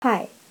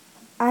Hi,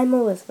 I'm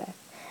Elizabeth,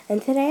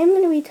 and today I'm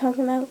going to be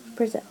talking about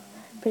Brazil.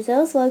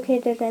 Brazil is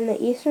located in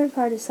the eastern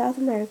part of South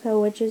America,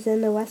 which is in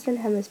the Western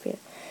Hemisphere.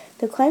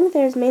 The climate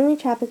there is mainly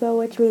tropical,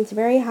 which means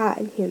very hot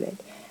and humid.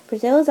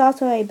 Brazil is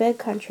also a big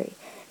country.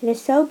 It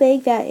is so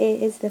big that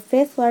it is the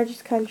fifth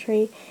largest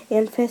country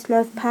and fifth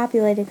most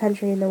populated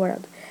country in the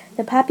world.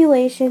 The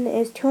population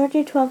is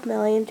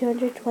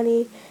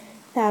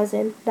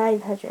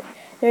 212,220,900.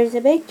 There is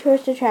a big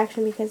tourist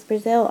attraction because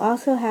Brazil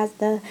also has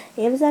the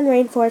Amazon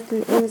rainforest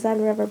and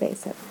Amazon River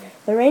Basin.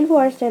 The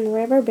rainforest and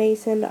river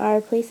basin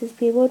are places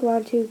people would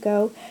want to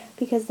go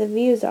because the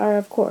views are,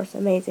 of course,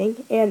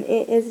 amazing, and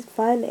it is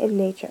fun in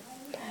nature.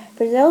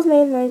 Brazil's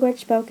main language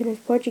spoken is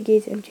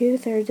Portuguese, and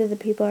 2/3 of the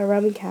people are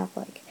Roman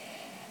Catholic.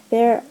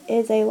 There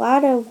is a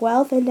lot of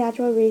wealth and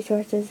natural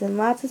resources in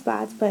lots of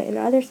spots, but in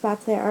other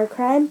spots there are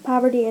crime,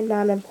 poverty, and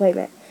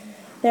non-employment.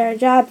 There are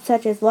jobs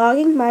such as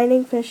logging,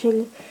 mining,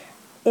 fishing,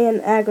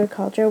 and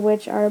agriculture,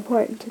 which are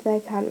important to the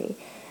economy.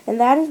 And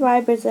that is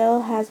why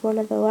Brazil has one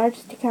of the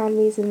largest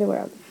economies in the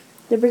world.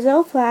 The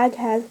Brazil flag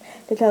has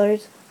the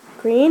colors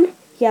green,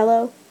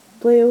 yellow,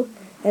 blue,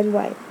 and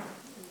white.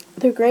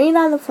 The green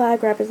on the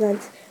flag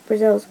represents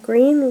Brazil's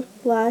green,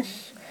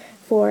 lush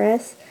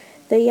forests.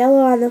 The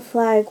yellow on the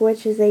flag,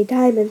 which is a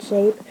diamond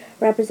shape,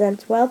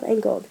 represents wealth and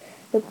gold.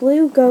 The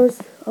blue goes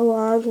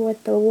along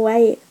with the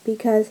white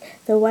because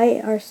the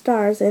white are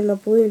stars in the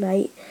blue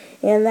night,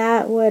 and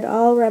that would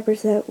all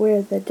represent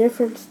where the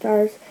different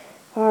stars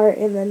are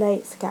in the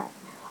night sky.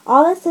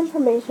 All this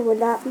information would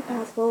not be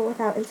possible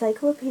without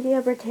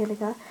Encyclopedia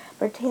Britannica,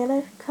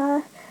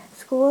 Britannica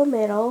School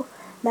Middle,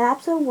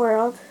 Maps of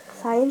World,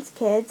 Science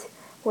Kids,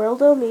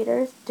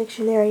 Worldometers,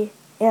 Dictionary,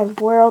 and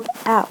World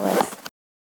Atlas.